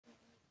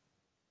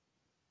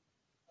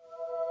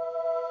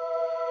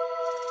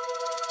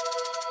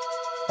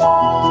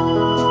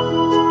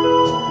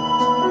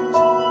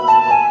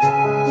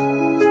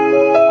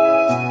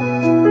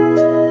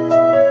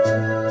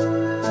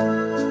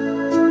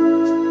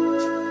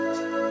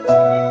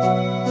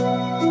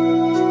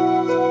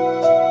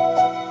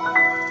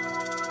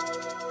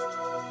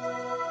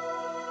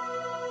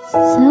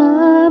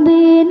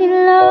Sabi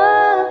nila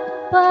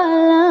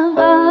palang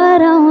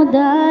araw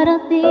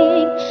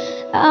darating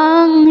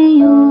ang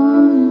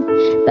iyong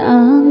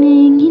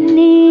tanging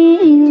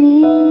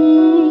hinihiling.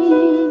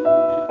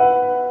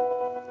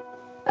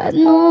 At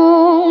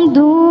nung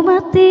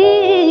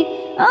dumating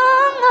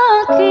ang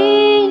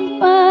aking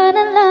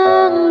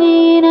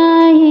panalangin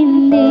ay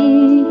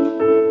hindi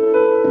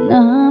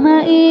na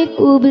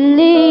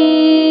maikubli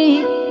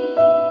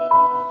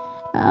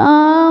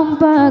ang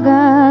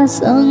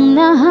pag-asang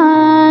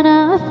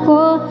nahanap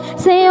ko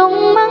sa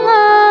iyong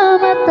mga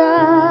mata,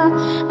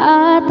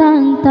 at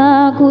ang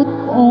takot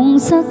kung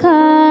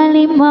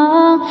sakali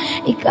mang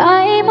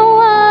ika'y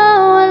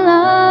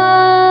mawawala.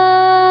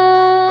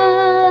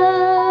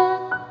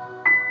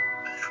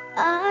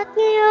 At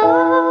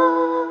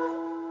ngayon,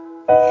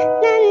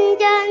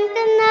 nandyan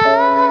ka na,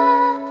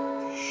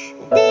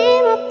 di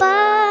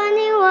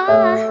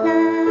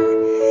mapaniwala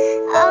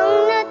ang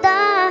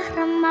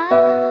nadarama.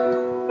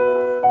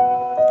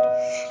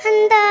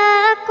 Handa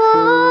ako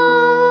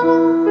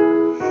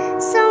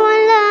sa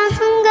walang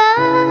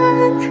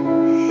hanggan,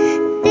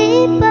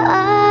 di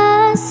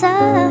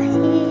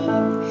paasahin,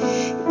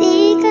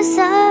 di ka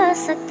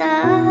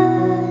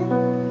sasaktan.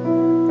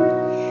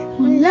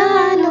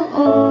 Mula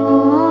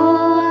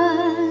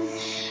noon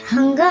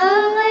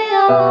hanggang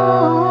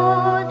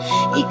ngayon,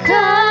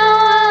 ikaw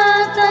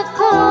at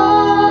ako.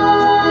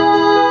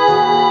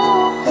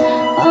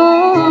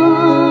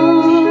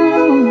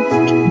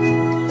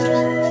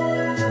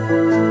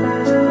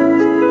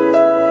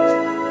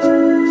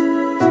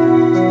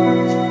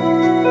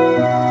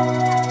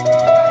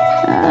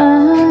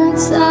 At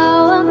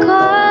sa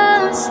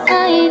wakas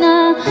ay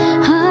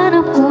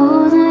nahanap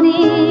ko na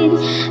rin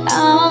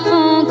ang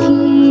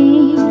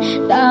aking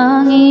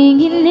tanging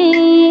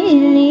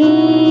hinihiling.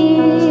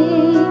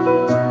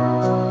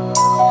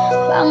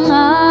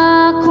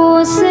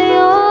 Pangako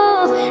sa'yo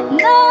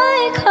na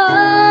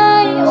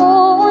ika'y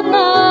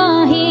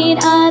uunahin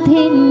at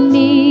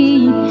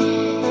hindi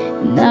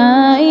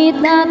na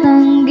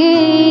itatanggi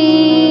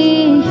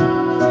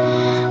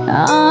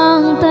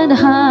ang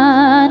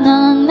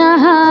tadhanang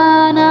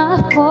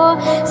nahanap ko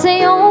sa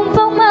iyong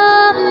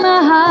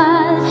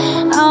pagmamahal,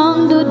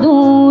 ang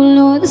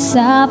dudulot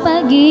sa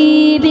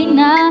pag-ibig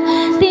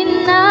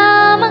natin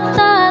na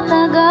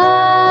magtatagal.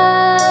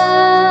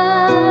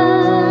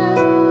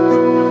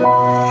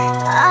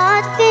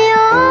 At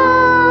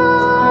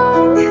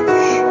ngayon,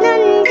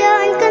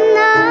 nandyan ka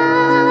na,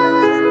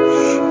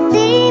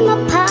 di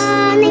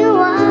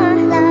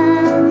mapaniwala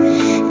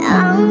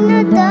ang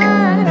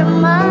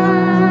nadarama.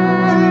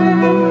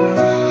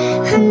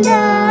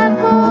 Handa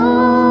ako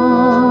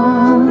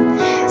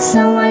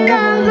sa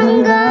walang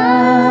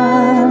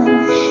hanggan,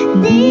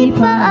 di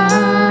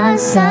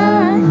paasahin,